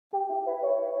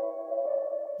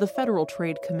The Federal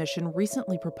Trade Commission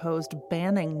recently proposed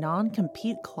banning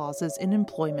non-compete clauses in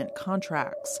employment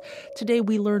contracts. Today,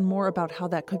 we learn more about how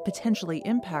that could potentially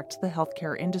impact the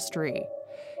healthcare industry.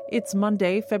 It's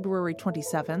Monday, February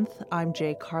 27th. I'm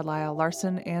Jay Carlisle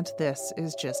Larson, and this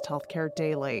is Just Healthcare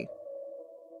Daily.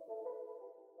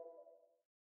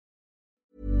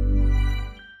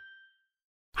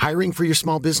 Hiring for your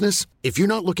small business? If you're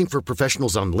not looking for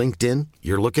professionals on LinkedIn,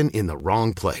 you're looking in the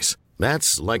wrong place.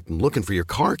 That's like looking for your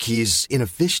car keys in a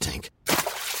fish tank.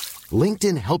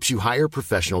 LinkedIn helps you hire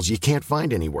professionals you can't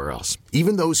find anywhere else,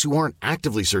 even those who aren't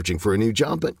actively searching for a new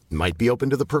job but might be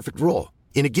open to the perfect role.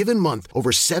 In a given month,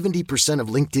 over 70% of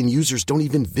LinkedIn users don't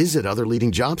even visit other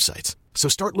leading job sites. So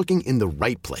start looking in the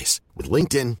right place. With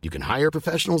LinkedIn, you can hire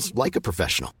professionals like a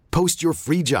professional. Post your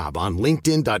free job on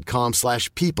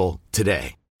linkedin.com/people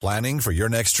today. Planning for your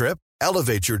next trip?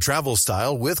 Elevate your travel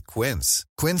style with Quince.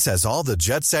 Quince has all the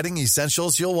jet-setting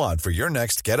essentials you'll want for your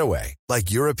next getaway,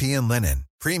 like European linen,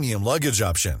 premium luggage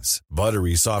options,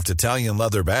 buttery soft Italian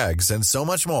leather bags, and so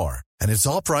much more. And it's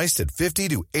all priced at 50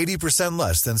 to 80%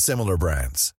 less than similar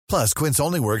brands. Plus, Quince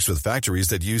only works with factories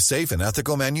that use safe and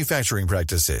ethical manufacturing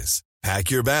practices.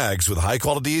 Pack your bags with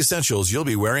high-quality essentials you'll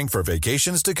be wearing for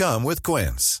vacations to come with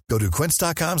Quince. Go to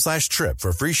quince.com/trip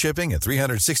for free shipping and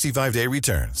 365-day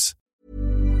returns.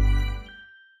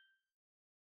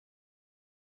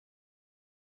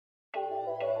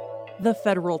 The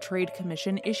Federal Trade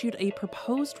Commission issued a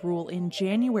proposed rule in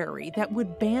January that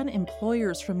would ban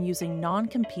employers from using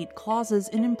non-compete clauses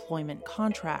in employment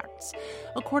contracts.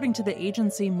 According to the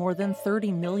agency, more than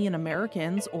 30 million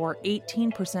Americans, or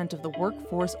 18% of the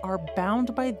workforce, are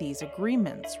bound by these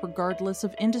agreements, regardless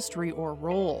of industry or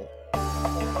role.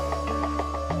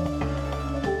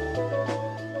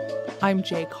 I'm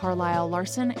Jay Carlisle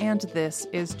Larson, and this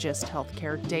is Just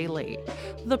Healthcare Daily.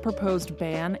 The proposed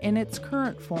ban in its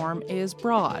current form is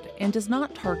broad and does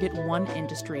not target one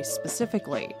industry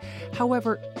specifically.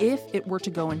 However, if it were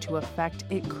to go into effect,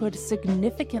 it could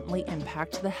significantly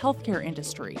impact the healthcare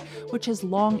industry, which has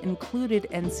long included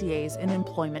NCAs in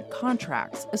employment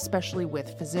contracts, especially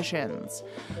with physicians.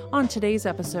 On today's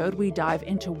episode, we dive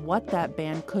into what that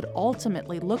ban could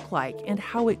ultimately look like and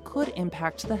how it could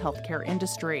impact the healthcare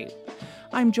industry.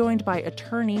 I'm joined by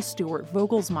attorney Stuart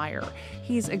Vogelsmeyer.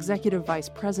 He's Executive Vice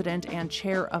President and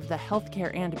Chair of the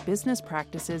Healthcare and Business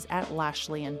Practices at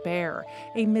Lashley & Bear,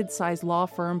 a mid-sized law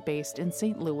firm based in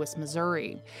St. Louis,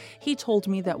 Missouri. He told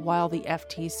me that while the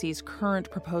FTC's current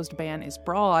proposed ban is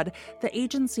broad, the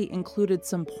agency included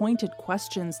some pointed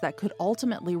questions that could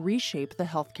ultimately reshape the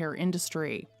healthcare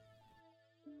industry.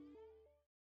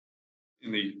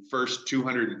 In the first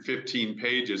 215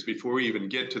 pages, before we even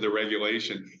get to the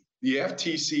regulation, the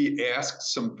FTC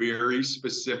asked some very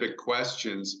specific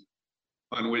questions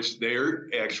on which they're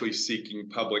actually seeking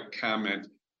public comment.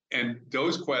 And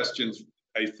those questions,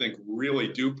 I think, really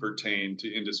do pertain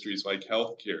to industries like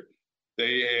healthcare.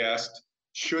 They asked,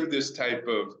 should this type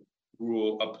of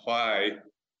rule apply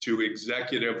to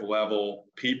executive level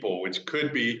people, which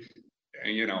could be,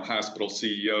 hospital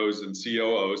CEOs and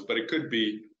COOs, but it could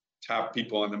be top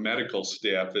people on the medical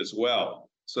staff as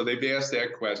well. So they've asked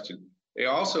that question. They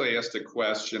also asked a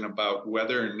question about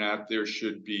whether or not there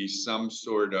should be some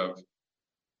sort of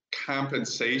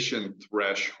compensation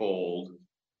threshold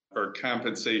or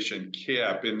compensation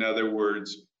cap. In other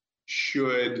words,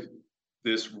 should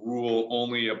this rule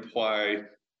only apply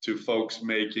to folks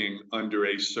making under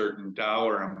a certain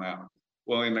dollar amount?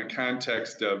 Well, in the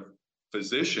context of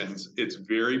physicians, it's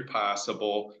very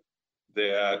possible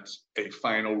that a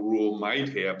final rule might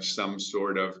have some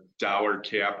sort of dollar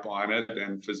cap on it,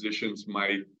 and physicians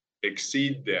might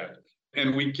exceed that.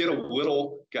 And we get a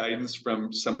little guidance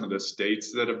from some of the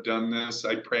states that have done this.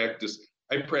 I practice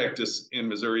in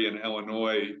Missouri and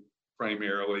Illinois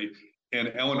primarily, and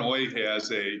Illinois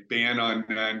has a ban on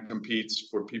non-competes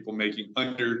for people making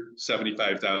under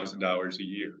 $75,000 a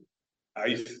year.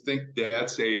 I think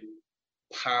that's a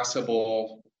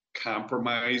possible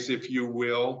compromise, if you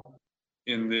will,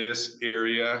 in this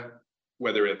area,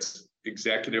 whether it's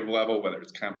executive level, whether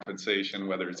it's compensation,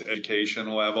 whether it's education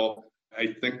level.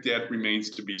 I think that remains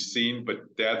to be seen, but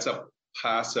that's a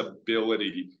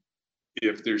possibility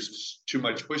if there's too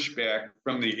much pushback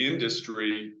from the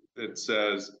industry that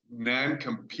says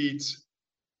non-competes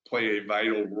play a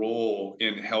vital role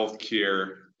in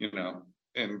healthcare, and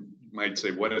you might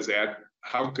say, what is that?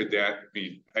 How could that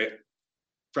mean?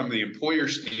 From the employer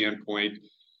standpoint,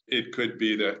 it could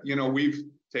be that, we've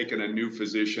taken a new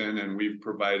physician and we've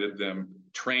provided them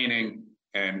training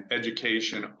and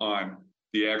education on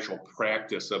the actual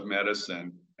practice of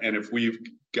medicine. And if we've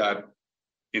got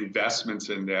investments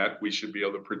in that, we should be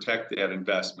able to protect that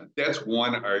investment. That's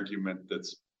one argument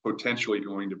that's potentially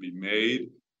going to be made.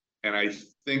 And I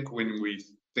think when we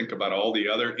think about all the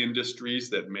other industries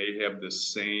that may have the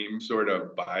same sort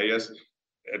of bias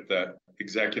at the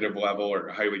executive level or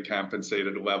highly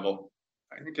compensated level,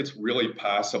 I think it's really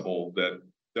possible that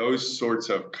those sorts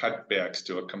of cutbacks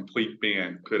to a complete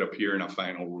ban could appear in a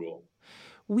final rule.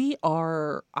 We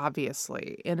are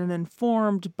obviously in an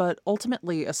informed but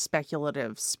ultimately a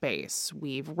speculative space.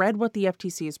 We've read what the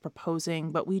FTC is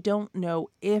proposing, but we don't know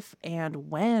if and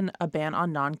when a ban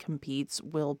on non-competes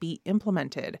will be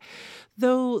implemented.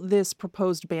 Though this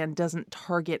proposed ban doesn't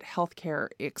target healthcare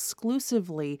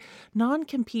exclusively,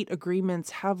 non-compete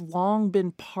agreements have long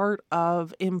been part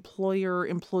of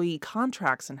employer-employee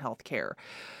contracts in healthcare.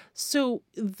 So,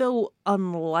 though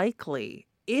unlikely,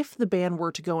 if the ban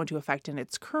were to go into effect in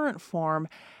its current form,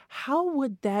 how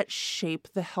would that shape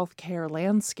the healthcare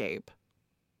landscape?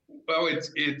 Well,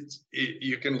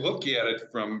 you can look at it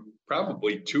from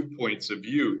probably 2 points of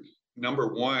view. Number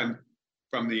one,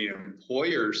 from the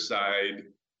employer side,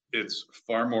 it's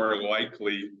far more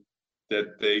likely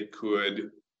that they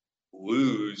could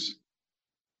lose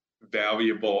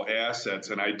valuable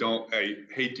assets. And I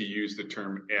hate to use the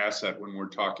term asset when we're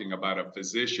talking about a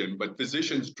physician, but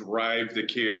physicians drive the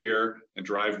care and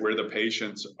drive where the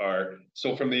patients are.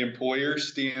 So from the employer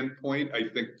standpoint, I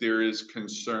think there is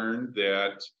concern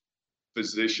that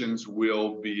physicians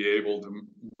will be able to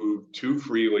move too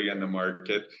freely in the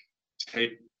market,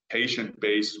 take patient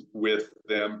base with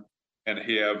them, and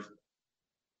have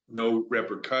no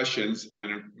repercussions,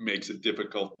 and it makes it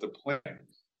difficult to plan.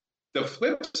 The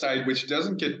flip side, which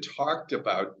doesn't get talked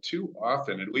about too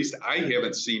often, at least I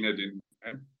haven't seen it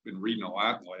I've been reading a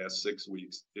lot in the last 6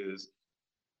 weeks, is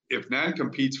if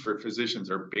non-competes for physicians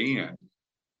are banned,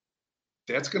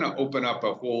 that's going to open up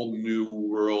a whole new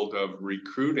world of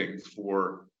recruiting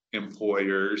for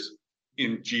employers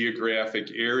in geographic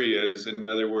areas. In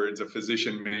other words, a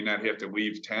physician may not have to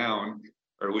leave town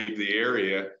or leave the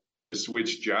area to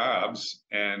switch jobs,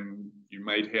 and you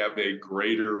might have a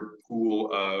greater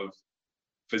pool of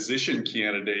physician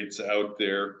candidates out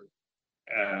there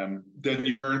than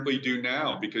you currently do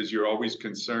now, because you're always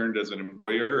concerned as an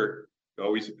employer.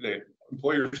 The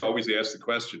employers always ask the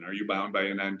question, are you bound by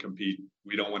a non-compete?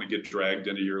 We don't want to get dragged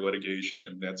into your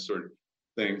litigation, that sort of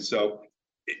thing. So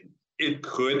it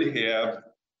could have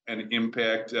an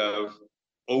impact of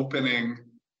opening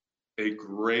a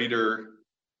greater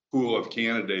pool of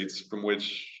candidates from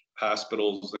which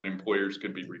hospitals and employers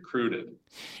could be recruited.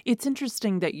 It's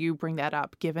interesting that you bring that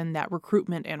up, given that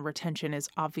recruitment and retention is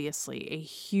obviously a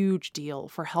huge deal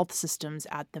for health systems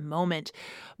at the moment.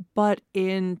 But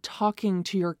in talking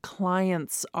to your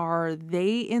clients, are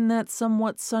they in that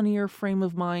somewhat sunnier frame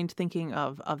of mind thinking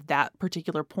of that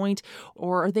particular point,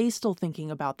 or are they still thinking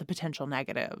about the potential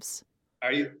negatives?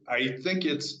 I think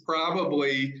it's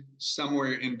probably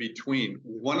somewhere in between.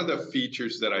 One of the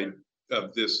features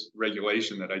of this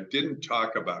regulation that I didn't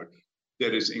talk about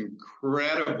that is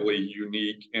incredibly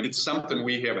unique, and it's something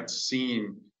we haven't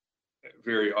seen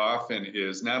very often,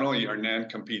 is not only are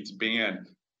non-competes banned,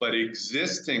 but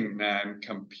existing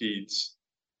non-competes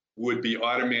would be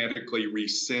automatically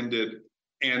rescinded,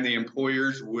 and the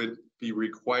employers would be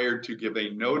required to give a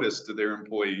notice to their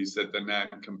employees that the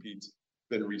non-competes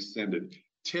been rescinded.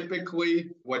 Typically,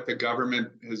 what the government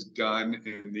has done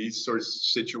in these sorts of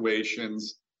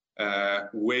situations,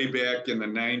 way back in the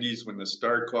 90s when the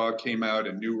Stark Law came out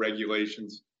and new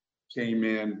regulations came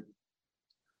in,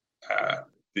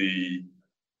 the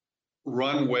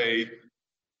runway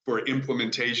for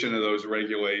implementation of those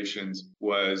regulations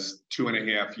was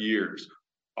 2.5 years.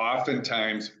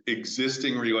 Oftentimes,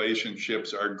 existing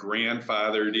relationships are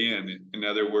grandfathered in. In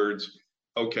other words,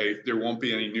 okay, there won't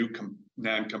be any new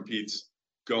non-competes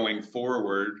going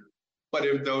forward, but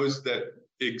if those that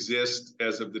exist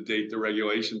as of the date the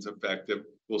regulation's effective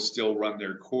will still run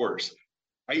their course.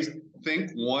 I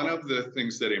think one of the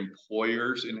things that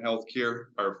employers in healthcare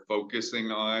are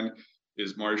focusing on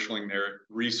is marshaling their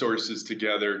resources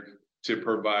together to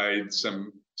provide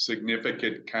some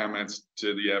significant comments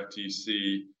to the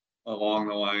FTC along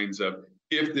the lines of,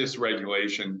 if this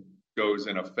regulation goes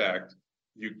in effect,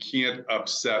 you can't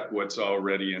upset what's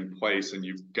already in place, and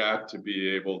you've got to be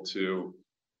able to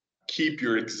keep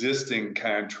your existing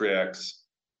contracts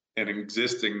and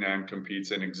existing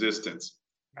non-competes in existence.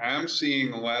 I'm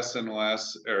seeing less and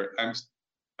less, or I'm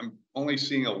only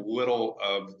seeing a little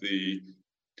of the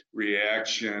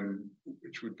reaction,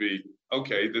 which would be,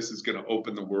 okay, this is going to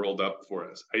open the world up for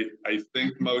us. I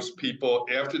think most people,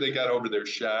 after they got over their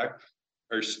shock,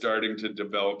 are starting to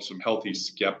develop some healthy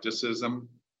skepticism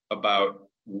about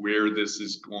where this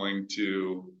is going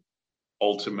to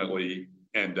ultimately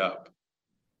end up.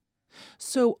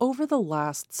 So, over the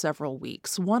last several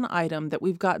weeks, one item that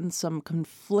we've gotten some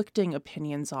conflicting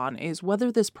opinions on is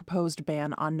whether this proposed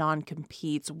ban on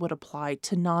non-competes would apply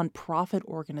to nonprofit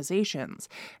organizations.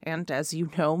 And as you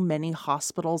know, many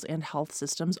hospitals and health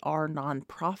systems are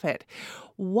nonprofit.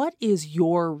 What is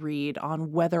your read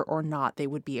on whether or not they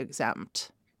would be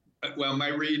exempt? Well, my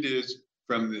read is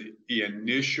from the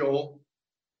initial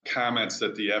comments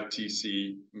that the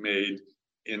FTC made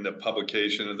in the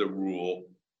publication of the rule.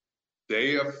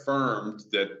 They affirmed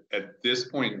that at this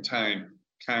point in time,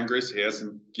 Congress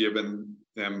hasn't given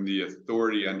them the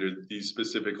authority under these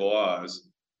specific laws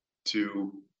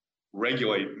to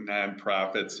regulate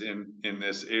nonprofits in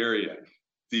this area.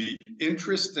 The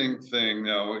interesting thing,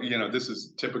 though, this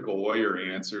is typical lawyer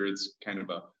answer. It's kind of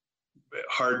a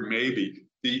hard maybe.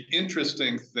 The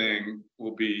interesting thing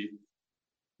will be,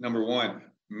 number one,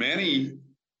 many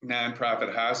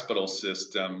nonprofit hospital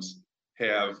systems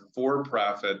have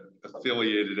for-profit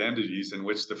affiliated entities in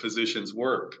which the physicians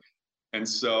work. And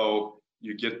so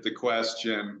you get the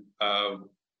question of,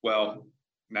 well,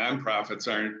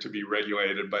 nonprofits aren't to be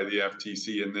regulated by the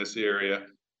FTC in this area,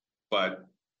 but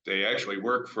they actually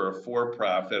work for a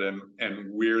for-profit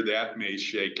and where that may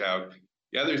shake out.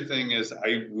 The other thing is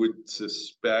I would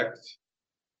suspect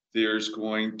there's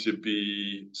going to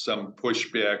be some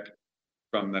pushback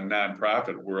from the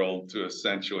nonprofit world to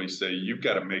essentially say, you've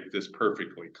got to make this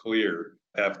perfectly clear,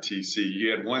 FTC.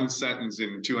 You had one sentence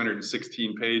in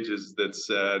 216 pages that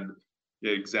said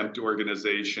exempt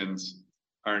organizations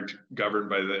aren't governed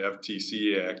by the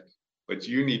FTC Act, but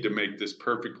you need to make this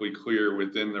perfectly clear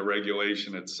within the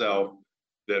regulation itself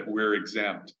that we're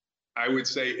exempt. I would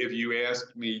say if you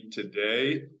asked me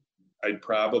today, I'd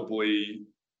probably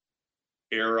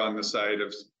err on the side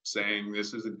of saying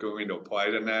this isn't going to apply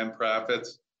to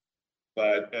nonprofits.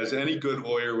 But as any good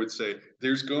lawyer would say,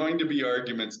 there's going to be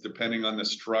arguments depending on the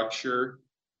structure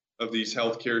of these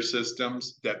healthcare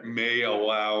systems that may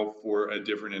allow for a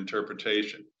different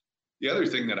interpretation. The other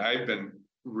thing that I've been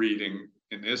reading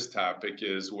in this topic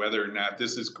is whether or not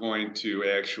this is going to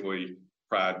actually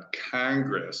prod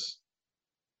Congress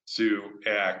to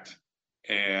act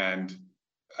and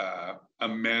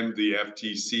amend the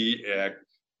FTC Act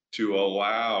to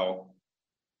allow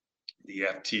the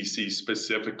FTC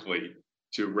specifically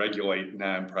to regulate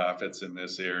nonprofits in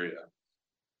this area.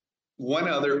 One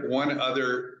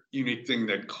other unique thing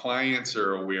that clients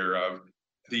are aware of,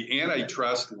 the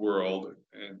antitrust world,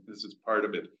 and this is part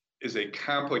of it, is a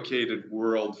complicated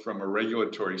world from a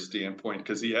regulatory standpoint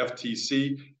because the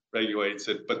FTC regulates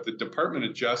it, but the Department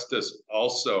of Justice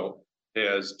also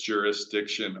has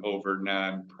jurisdiction over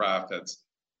nonprofits.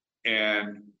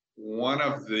 And one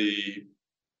of the,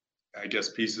 I guess,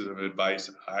 pieces of advice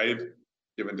I've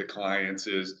given to clients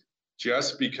is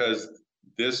just because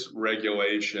this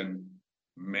regulation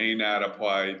may not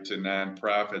apply to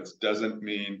nonprofits doesn't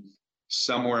mean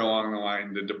somewhere along the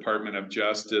line, the Department of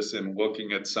Justice and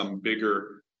looking at some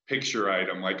bigger picture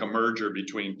item like a merger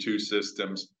between two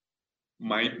systems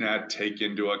might not take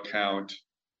into account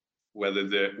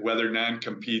whether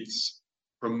non-competes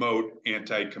promote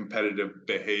anti-competitive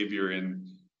behavior in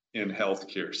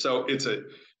healthcare. So it's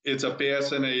a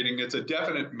fascinating, it's a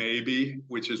definite maybe,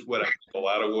 which is what a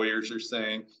lot of lawyers are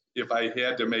saying. If I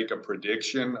had to make a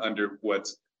prediction under what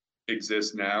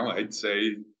exists now, I'd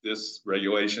say this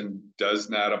regulation does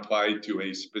not apply to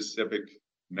a specific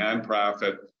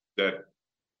nonprofit that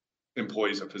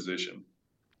employs a physician.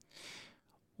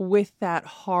 With that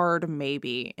hard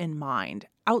maybe in mind,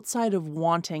 outside of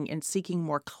wanting and seeking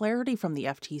more clarity from the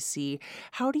FTC,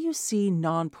 how do you see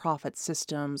nonprofit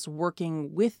systems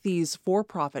working with these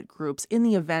for-profit groups in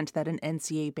the event that an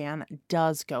NCA ban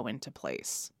does go into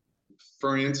place?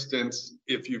 For instance,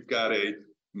 if you've got a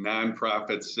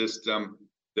nonprofit system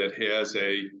that has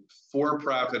a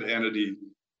for-profit entity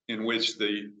in which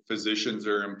the physicians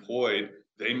are employed,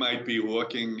 they might be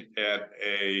looking at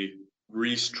a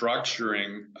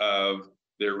restructuring of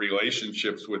their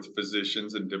relationships with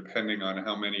physicians, and depending on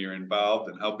how many are involved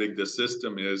and how big the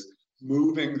system is,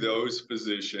 moving those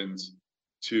physicians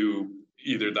to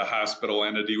either the hospital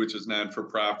entity, which is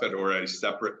non-for-profit, or a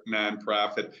separate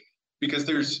nonprofit, because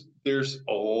there's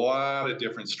a lot of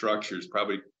different structures,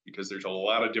 probably because there's a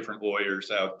lot of different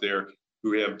lawyers out there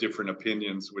who have different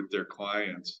opinions with their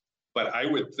clients. But I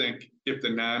would think if the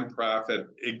nonprofit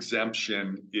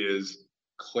exemption is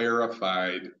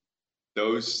clarified,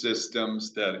 those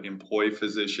systems that employ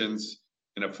physicians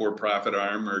in a for-profit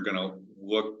arm are going to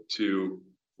look to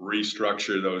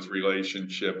restructure those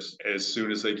relationships as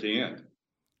soon as they can.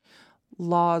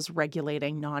 Laws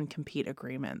regulating non-compete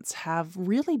agreements have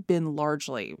really been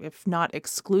largely, if not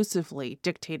exclusively,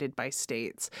 dictated by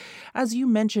states. As you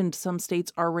mentioned, some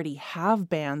states already have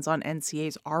bans on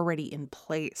NCAs already in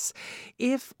place.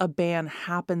 If a ban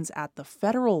happens at the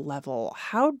federal level,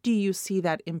 how do you see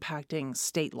that impacting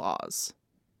state laws?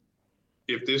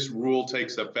 If this rule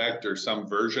takes effect or some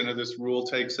version of this rule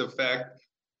takes effect,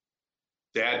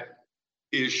 that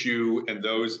issue and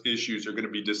those issues are going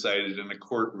to be decided in a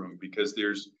courtroom, because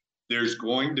there's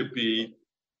going to be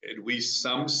at least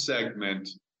some segment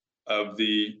of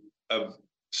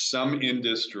some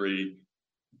industry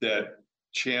that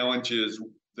challenges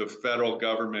the federal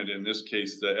government, in this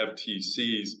case the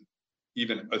FTC's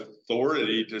even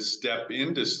authority to step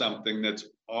into something that's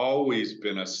always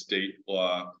been a state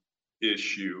law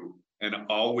issue and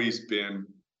always been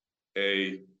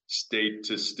a state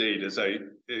to state. As I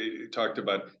talked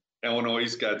about,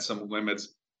 Illinois's got some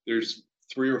limits. There's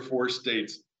 3 or 4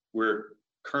 states where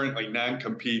currently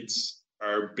non-competes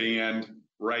are banned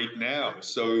right now.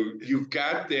 So you've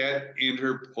got that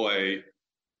interplay.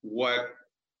 What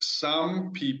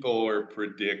some people are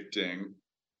predicting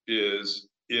is,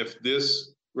 if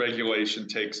this regulation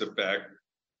takes effect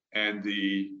and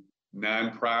the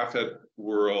nonprofit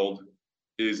world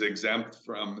is exempt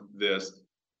from this,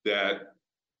 that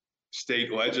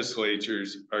state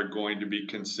legislatures are going to be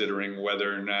considering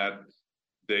whether or not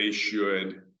they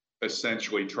should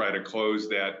essentially try to close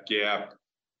that gap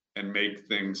and make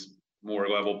things more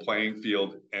level playing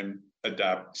field and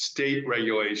adopt state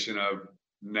regulation of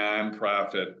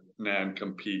nonprofit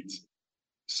non-competes.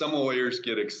 Some lawyers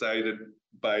get excited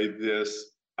by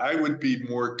this. I would be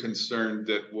more concerned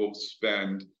that we'll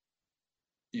spend,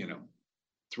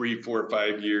 3, 4,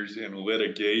 5 years in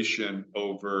litigation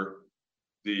over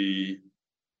the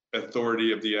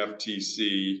authority of the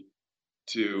FTC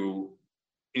to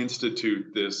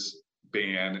institute this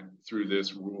ban through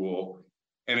this rule.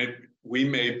 And we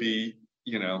may be,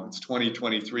 it's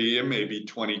 2023, it may be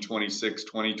 2026,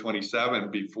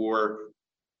 2027 before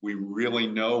we really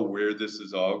know where this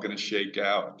is all going to shake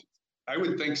out. I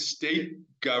would think state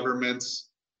governments,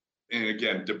 and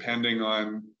again, depending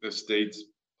on the state's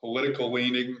political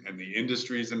leaning and the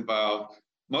industries involved,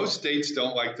 most states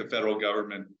don't like the federal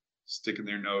government sticking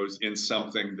their nose in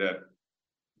something that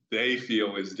they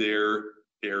feel is their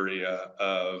area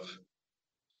of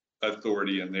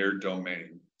authority in their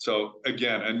domain. So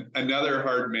again, another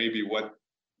hard maybe what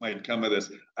might come of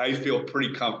this. I feel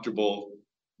pretty comfortable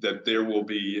that there will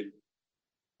be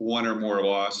 1 or more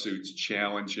lawsuits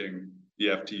challenging the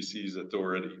FTC's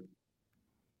authority.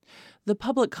 The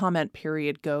public comment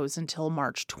period goes until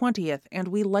March 20th, and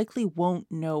we likely won't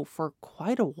know for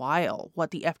quite a while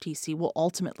what the FTC will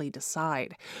ultimately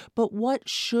decide. But what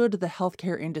should the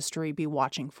healthcare industry be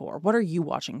watching for? What are you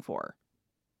watching for?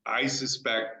 I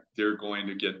suspect they're going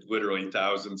to get literally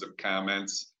thousands of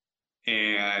comments,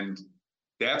 and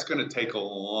that's going to take a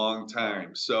long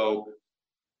time. So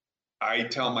I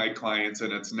tell my clients,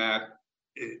 and it's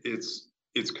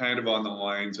kind of on the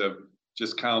lines of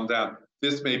just calm down.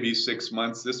 This may be 6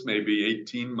 months, this may be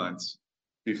 18 months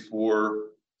before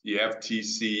the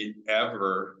FTC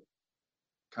ever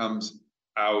comes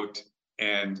out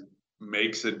and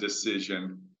makes a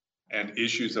decision and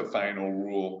issues a final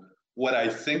rule. What I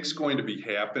think is going to be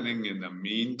happening in the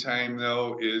meantime,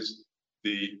 though, is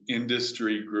the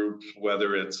industry groups,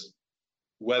 whether it's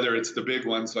the big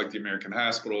ones like the American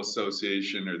Hospital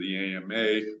Association or the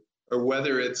AMA, or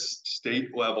whether it's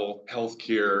state level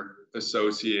healthcare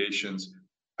associations,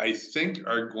 I think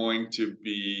are going to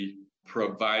be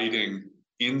providing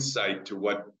insight to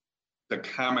what the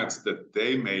comments that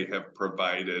they may have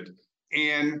provided.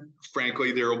 And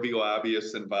frankly, there will be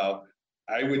lobbyists involved.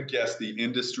 I would guess the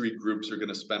industry groups are going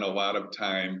to spend a lot of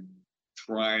time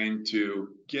trying to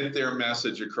get their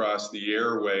message across the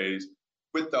airways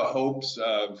with the hopes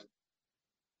of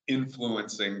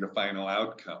influencing the final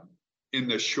outcome. In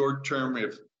the short term,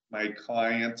 if my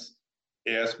clients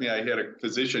asked me, I had a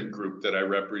physician group that I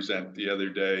represent the other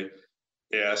day,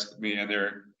 asked me, and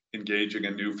they're engaging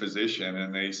a new physician,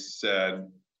 and they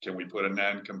said, can we put a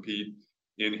non-compete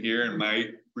in here? And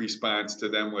my response to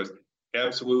them was,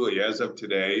 absolutely. As of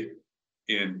today,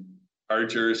 in our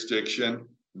jurisdiction,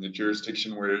 in the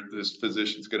jurisdiction where this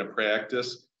physician's going to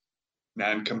practice,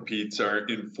 non-competes are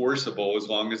enforceable as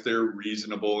long as they're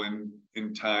reasonable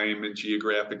in time and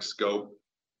geographic scope.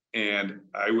 And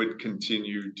I would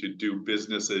continue to do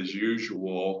business as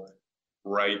usual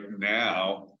right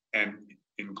now and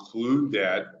include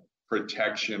that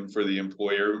protection for the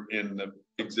employer in the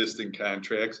existing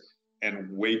contracts and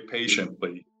wait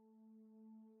patiently.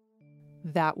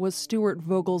 That was Stuart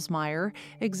Vogelsmeyer,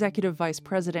 Executive Vice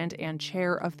President and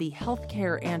Chair of the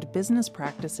Healthcare and Business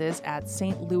Practices at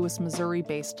St. Louis,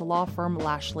 Missouri-based law firm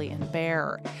Lashley &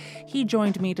 Bear. He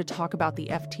joined me to talk about the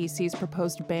FTC's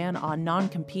proposed ban on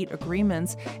non-compete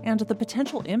agreements and the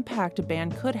potential impact a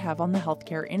ban could have on the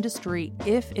healthcare industry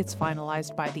if it's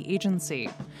finalized by the agency.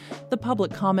 The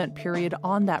public comment period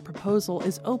on that proposal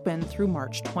is open through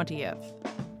March 20th.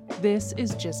 This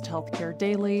is Just Healthcare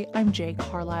Daily. I'm Jay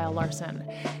Carlisle Larson.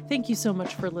 Thank you so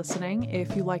much for listening.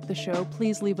 If you like the show,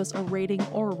 please leave us a rating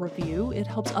or a review. It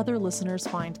helps other listeners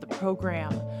find the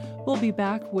program. We'll be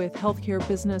back with healthcare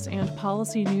business and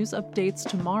policy news updates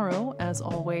tomorrow, as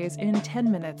always, in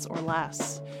 10 minutes or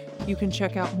less. You can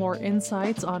check out more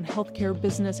insights on healthcare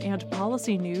business and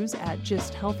policy news at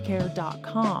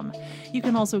gisthealthcare.com. You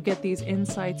can also get these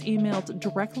insights emailed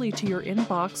directly to your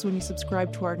inbox when you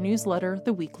subscribe to our newsletter,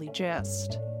 The Weekly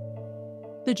Gist.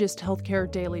 The Gist Healthcare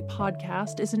Daily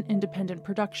podcast is an independent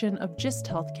production of Gist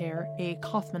Healthcare, a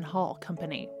Kaufman Hall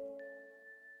company.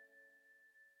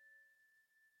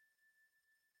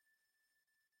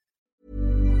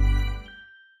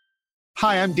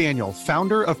 Hi, I'm Daniel,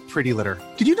 founder of Pretty Litter.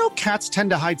 Did you know cats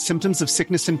tend to hide symptoms of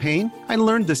sickness and pain? I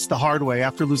learned this the hard way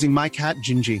after losing my cat,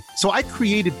 Gingy. So I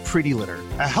created Pretty Litter,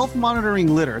 a health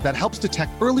monitoring litter that helps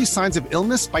detect early signs of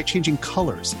illness by changing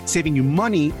colors, saving you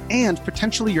money and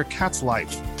potentially your cat's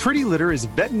life. Pretty Litter is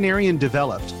veterinarian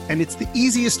developed, and it's the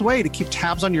easiest way to keep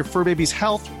tabs on your fur baby's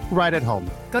health right at home.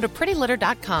 Go to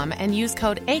prettylitter.com and use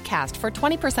code ACAST for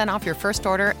 20% off your first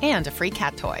order and a free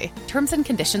cat toy. Terms and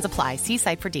conditions apply. See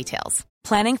site for details.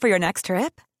 Planning for your next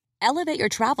trip? Elevate your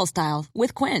travel style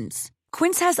with Quince.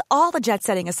 Quince has all the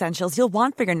jet-setting essentials you'll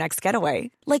want for your next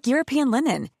getaway, like European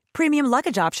linen, premium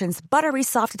luggage options, buttery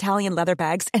soft Italian leather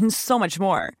bags, and so much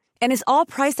more. And is all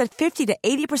priced at 50 to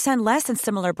 80% less than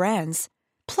similar brands.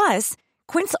 Plus,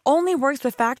 Quince only works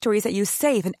with factories that use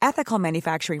safe and ethical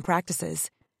manufacturing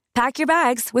practices. Pack your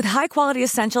bags with high-quality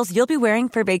essentials you'll be wearing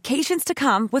for vacations to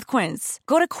come with Quince.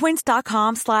 Go to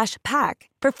quince.com/pack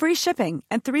for free shipping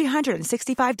and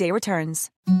 365-day returns.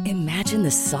 Imagine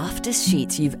the softest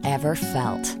sheets you've ever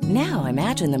felt. Now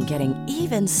imagine them getting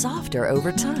even softer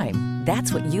over time.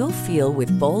 That's what you'll feel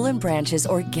with Boll & Branch's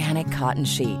organic cotton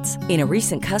sheets. In a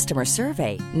recent customer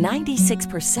survey,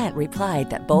 96% replied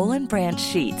that Boll & Branch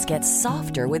sheets get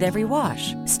softer with every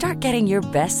wash. Start getting your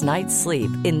best night's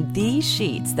sleep in these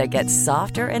sheets that get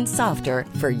softer and softer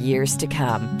for years to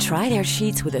come. Try their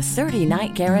sheets with a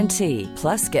 30-night guarantee.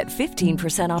 Plus, get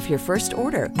 15% off your first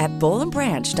order at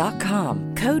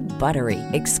bollandbranch.com. Code BUTTERY.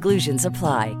 Exclusions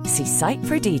apply. See site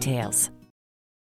for details.